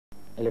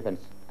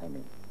elephants, I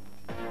mean.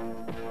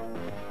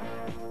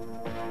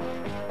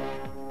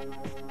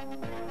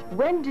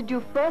 When did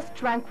you first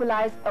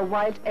tranquilize a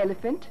wild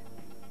elephant?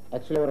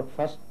 Actually, our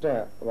first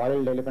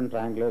wild elephant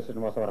triangulation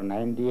was our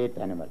 98th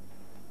animal.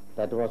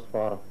 That was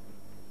for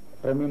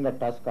trimming the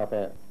tusk of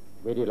a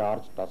very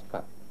large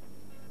tusker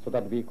so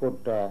that we could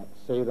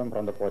save them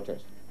from the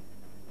poachers.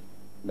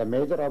 The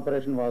major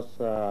operation was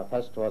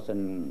first was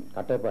in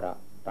Katepura,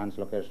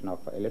 translocation of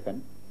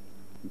elephant.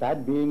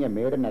 That being a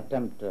maiden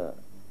attempt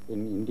in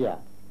India,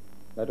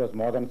 that was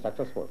more than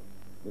successful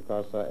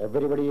because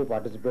everybody who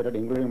participated,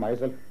 including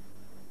myself,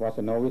 was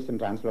a novice in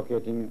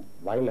translocating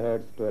wild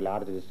herds to a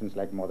large distance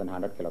like more than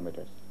 100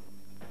 kilometers.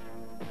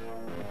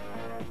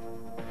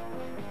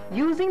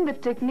 Using the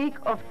technique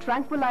of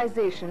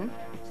tranquilization,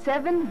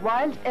 7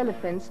 wild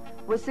elephants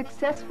were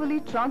successfully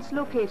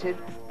translocated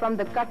from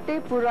the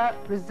Katepura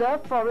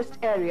Reserve Forest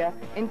area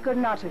in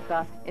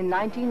Karnataka in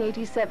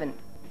 1987.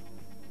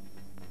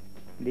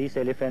 These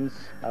elephants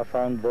are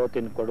found both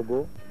in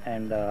Kodagu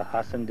and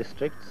Hassan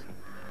districts,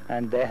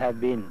 and they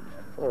have been,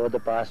 over the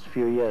past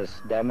few years,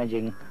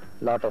 damaging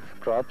a lot of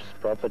crops,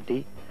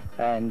 property,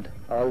 and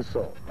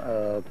also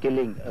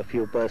killing a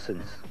few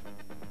persons.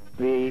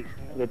 We,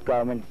 with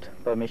government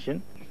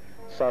permission,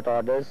 sought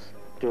orders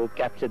to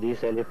capture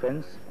these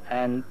elephants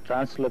and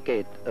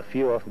translocate a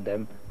few of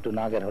them to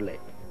Nagarhole.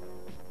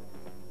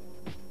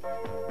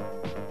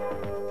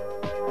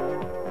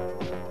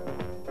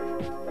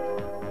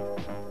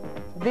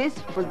 This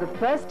was the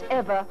first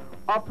ever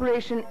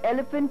Operation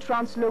Elephant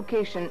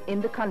Translocation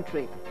in the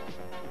country.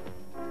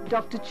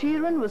 Dr.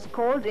 Chiran was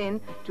called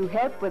in to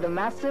help with a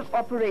massive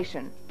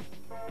operation.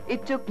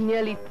 It took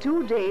nearly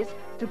 2 days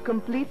to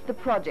complete the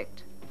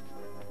project.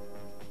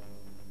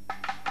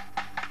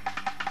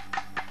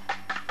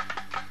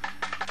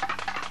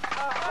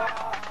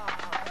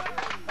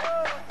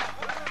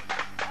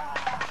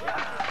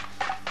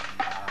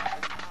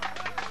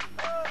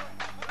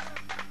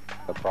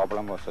 The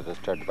problem was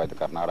suggested by the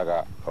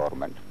Karnataka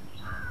government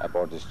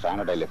about the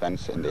stranded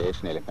elephants in the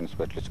Asian Elephant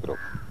Specialist Group.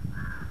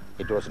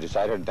 It was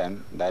decided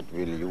then that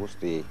we'll use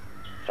the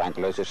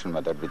tranquilization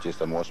method, which is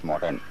the most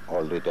modern,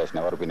 although it has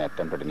never been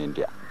attempted in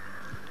India.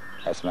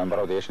 As a member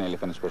of the Asian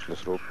Elephant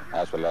Specialist Group,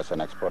 as well as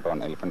an expert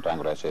on elephant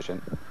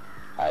tranquilization,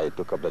 I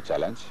took up the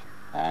challenge,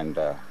 and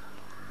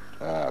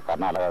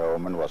Karnataka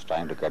government was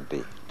trying to get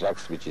the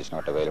drugs which is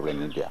not available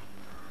in India.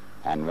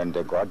 And when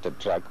they got the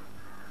drug,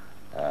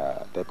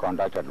 they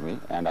contacted me,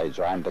 and I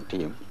joined the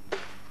team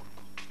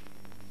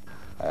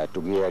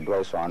to give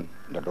advice on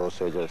the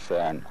dosages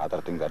and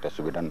other things that has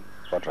to be done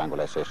for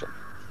tranquilization.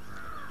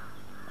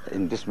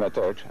 In this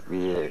method,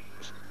 we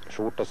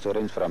shoot a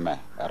syringe from a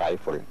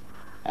rifle,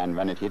 and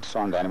when it hits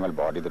on the animal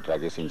body, the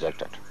drug is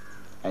injected.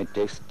 And it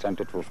takes 10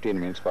 to 15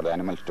 minutes for the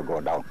animals to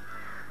go down.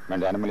 When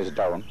the animal is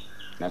down,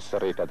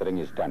 necessary tethering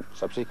is done.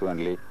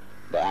 Subsequently,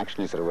 the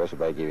action is reversed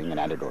by giving an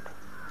antidote.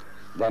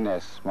 Then a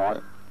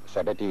small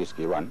sedative is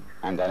given,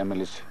 and the animal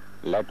is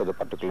led to the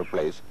particular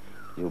place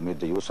with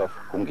the use of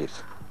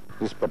kungis.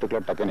 This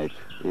particular technique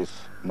is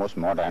most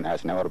modern,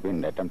 has never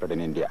been attempted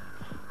in India.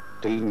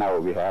 Till now,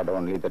 we had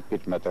only the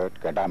pit method,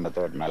 gada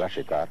method, mala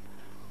shikar,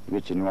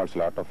 which involves a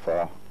lot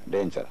of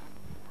danger.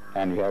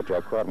 And we have to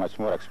acquire much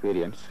more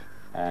experience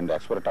and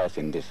expertise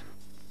in this.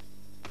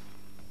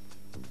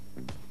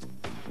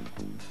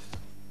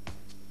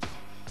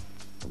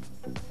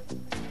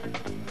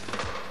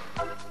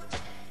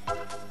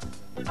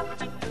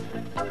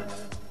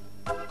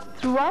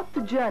 Throughout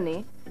the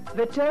journey,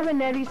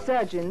 veterinary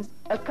surgeons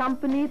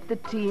accompanied the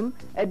team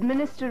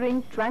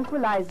administering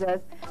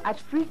tranquilizers at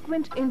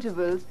frequent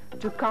intervals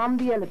to calm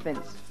the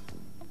elephants.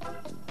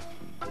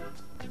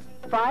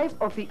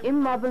 5 of the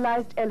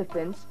immobilized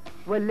elephants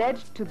were led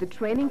to the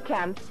training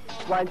camps,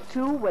 while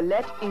 2 were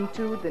let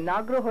into the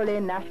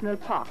Nagarhole National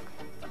Park.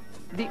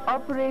 The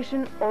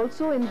operation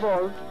also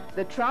involved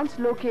the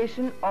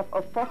translocation of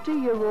a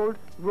 40-year-old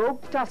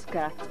rogue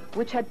tusker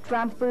which had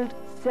trampled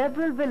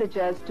several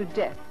villagers to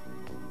death.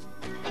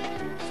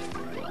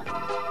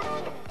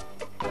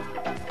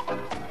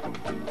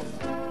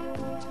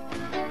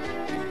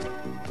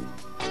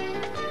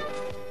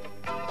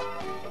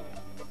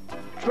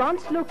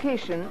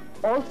 Translocation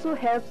also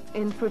helps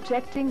in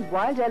protecting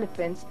wild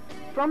elephants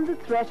from the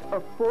threat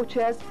of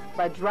poachers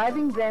by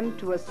driving them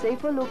to a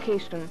safer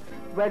location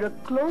where a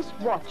close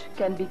watch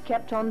can be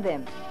kept on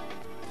them.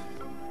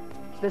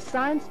 The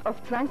science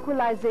of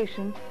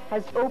tranquilization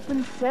has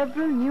opened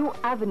several new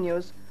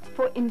avenues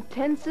for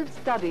intensive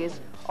studies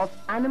of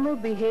animal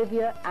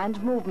behavior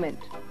and movement.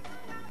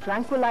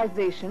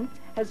 Tranquilization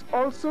has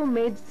also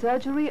made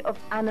surgery of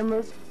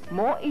animals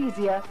more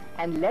easier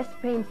and less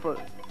painful.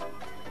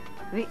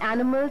 The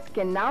animals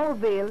can now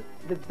avail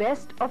the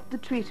best of the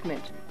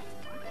treatment.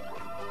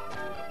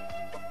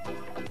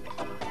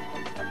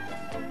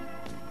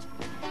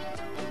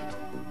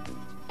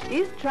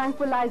 Is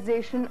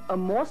tranquilization a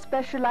more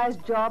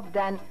specialized job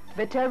than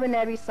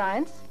veterinary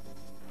science?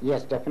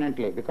 Yes,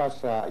 definitely,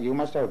 because you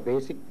must have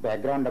basic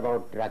background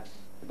about drugs,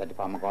 the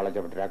pharmacology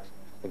of drugs,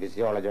 the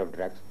physiology of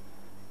drugs.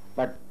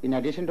 But in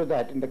addition to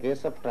that, in the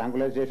case of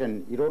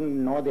tranquilization, you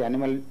don't know the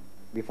animal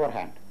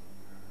beforehand.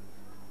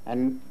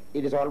 And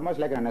it is almost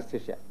like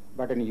anesthesia.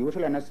 But in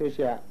usual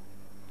anesthesia,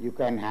 you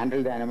can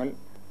handle the animal,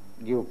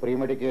 give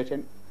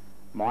pre-medication,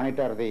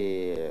 monitor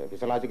the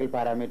physiological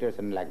parameters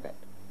and like that.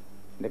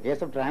 In the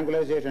case of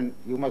tranquilization,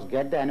 you must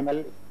get the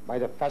animal by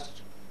the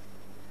first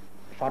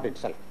shot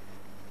itself.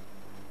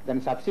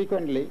 Then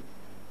subsequently,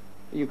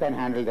 you can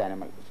handle the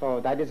animal. So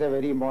that is a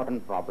very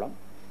important problem.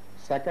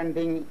 Second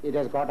thing, it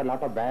has got a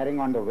lot of bearing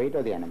on the weight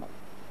of the animal.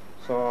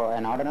 So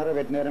an ordinary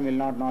veterinarian will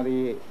not know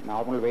the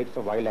normal weights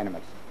of wild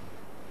animals.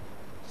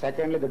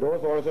 Secondly, the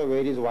dose also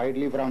varies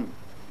widely from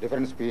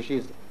different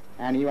species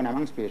and even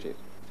among species.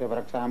 So for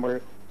example,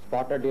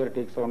 spotted deer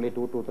takes only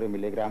 2 to 3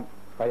 milligram,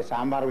 while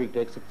sambar will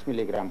take 6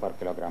 milligram per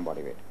kilogram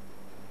body weight.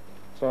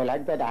 So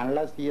like that,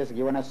 unless he has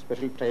given us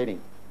special training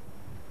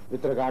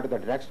with regard to the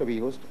drugs to be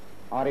used,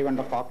 or even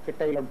the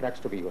cocktail of drugs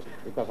to be used,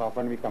 because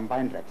often we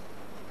combine drugs.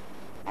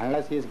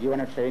 Unless he is given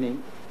a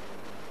training,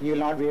 he will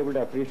not be able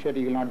to appreciate,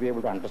 he will not be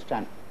able to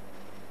understand.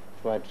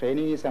 So a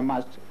training is a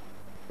must,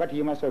 but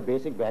he must have a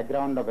basic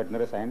background of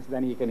veterinary science,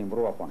 then he can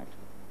improve upon it.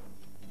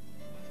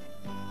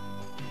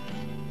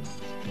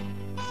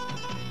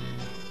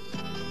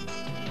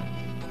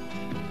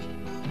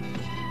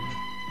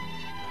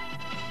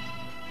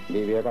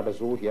 We have got a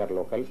zoo here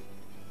local,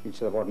 which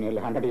is about nearly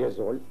 100 years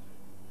old.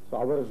 So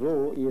our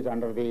zoo is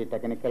under the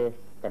technical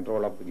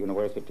control of the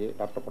university.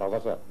 Dr.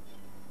 Professor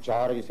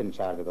George is in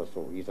charge of the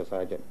zoo. He is a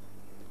surgeon.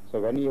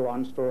 So when he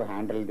wants to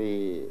handle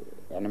the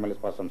animals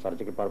for some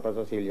surgical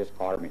purposes, he will just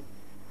call me.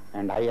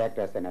 And I act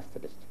as an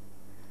anesthetist.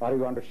 Or we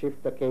want to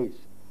shift the cage.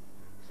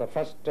 So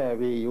first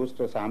we used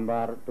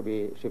sambar to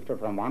be shifted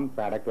from one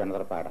paddock to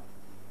another paddock.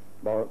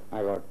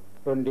 About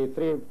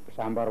 23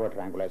 sambar were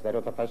tranquilized. That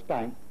was the first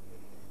time.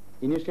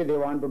 Initially they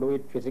want to do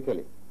it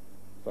physically.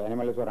 So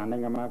animals were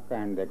running amok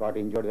and they got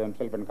injured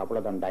themselves and a couple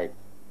of them died.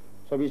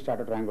 So we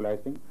started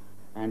tranquilizing.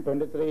 And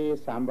 23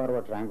 sambar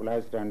were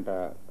tranquilized and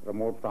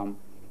removed from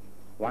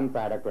one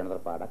paddock to another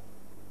paddock.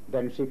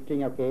 Then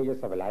shifting of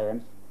cages of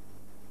lions.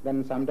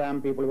 Then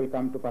sometime people will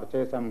come to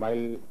purchase some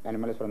wild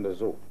animals from the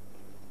zoo.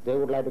 They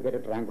would like to get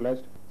it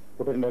tranquilized,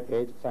 put it in a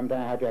cage.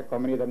 Sometime I have to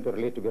accompany them to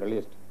be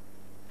released.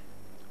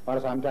 Or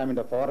sometime in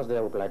the forest they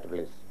would like to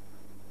release.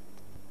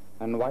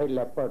 And wild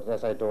leopards,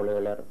 as I told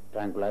earlier,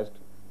 tranquilized,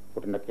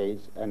 put in a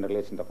cage and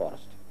released in the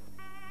forest.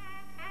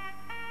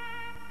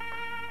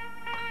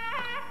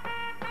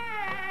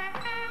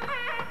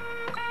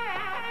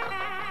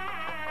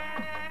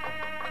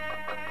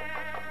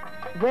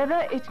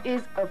 Whether it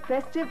is a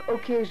festive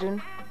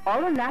occasion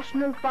or a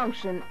national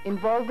function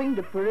involving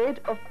the parade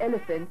of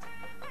elephants,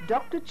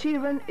 Dr.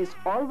 Chiran is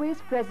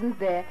always present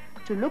there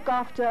to look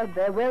after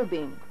their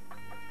well-being.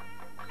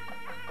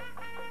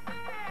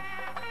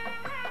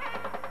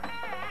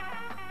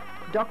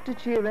 Dr.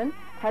 Chiran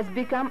has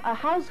become a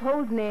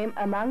household name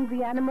among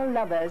the animal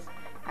lovers,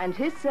 and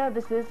his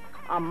services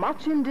are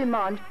much in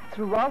demand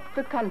throughout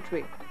the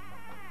country.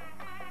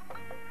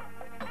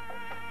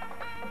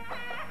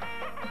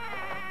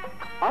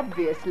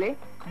 Obviously,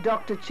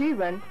 Dr.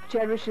 Chiran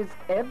cherishes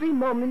every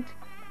moment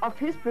of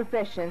his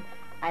profession,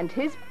 and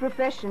his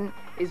profession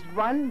is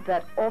one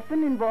that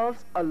often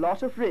involves a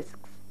lot of risks.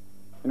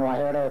 You know, I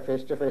had a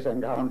face-to-face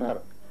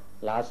encounter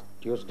last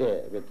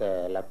Tuesday with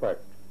a leopard.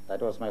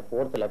 That was my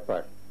 4th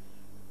leopard.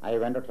 I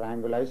went to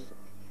tranquilize.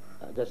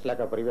 Just like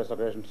a previous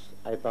occasions,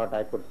 I thought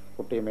I could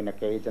put him in a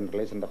cage and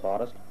release in the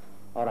forest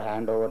or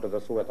hand over to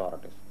the zoo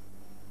authorities.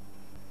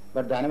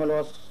 But the animal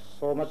was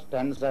so much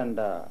tense and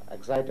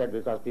excited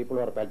because people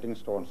were pelting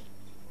stones.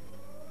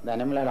 The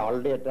animal had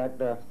already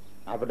attacked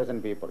half a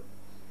dozen people.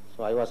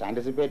 So I was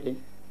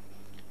anticipating.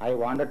 I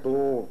wanted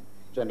 2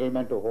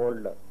 gentlemen to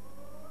hold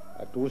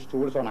 2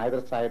 stools on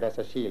either side as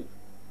a shield.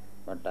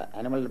 But the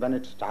animal, when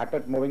it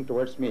started moving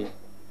towards me,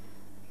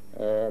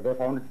 they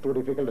found it too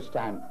difficult to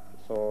stand.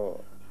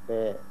 So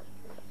they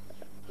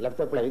left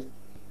the place.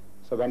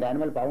 So when the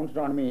animal bounced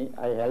on me,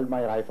 I held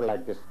my rifle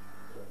like this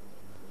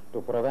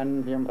to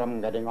prevent him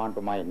from getting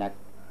onto my neck.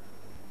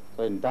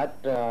 So in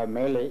that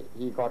melee,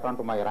 he got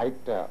onto my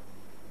right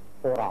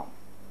forearm,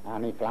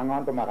 and he clung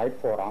onto my right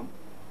forearm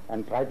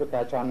and tried to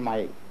catch on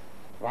my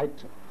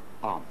right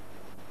arm.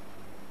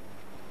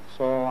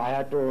 So I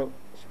had to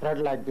spread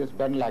like this,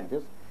 bend like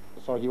this.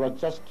 So he was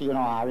just,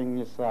 having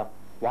his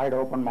wide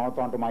open mouth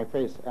onto my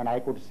face, and I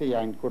could see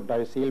and could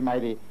seal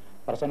the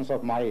presence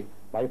of my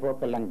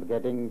bifocal length,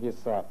 getting his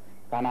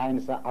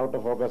canines out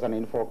of focus and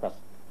in focus.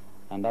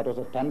 And that was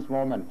a tense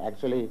moment.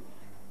 Actually,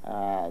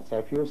 say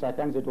a few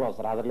seconds, it was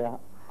rather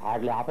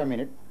hardly half a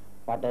minute,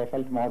 but I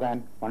felt more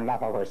than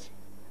 1.5 hours.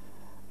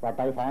 But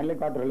I finally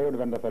got relieved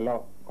when the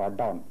fellow got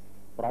down,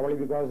 probably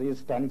because he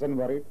is tense and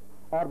worried,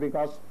 or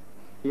because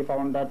he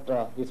found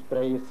that his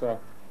prey is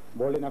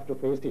bold enough to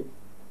face him.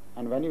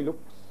 And when you look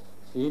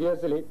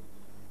seriously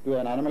to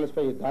an animal's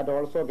prey, that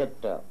also get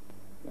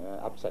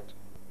upset.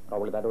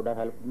 Probably that would have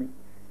helped me.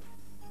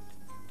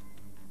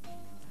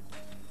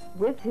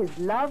 With his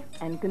love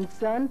and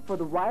concern for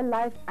the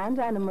wildlife and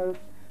animals,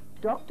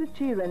 Dr.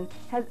 Chiran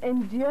has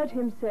endeared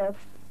himself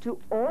to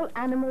all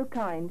animal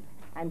kind,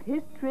 and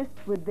his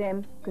tryst with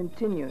them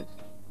continues.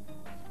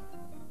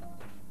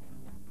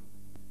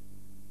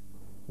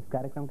 इस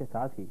कार्यक्रम के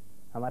साथ ही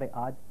हमारे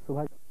आज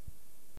सुबह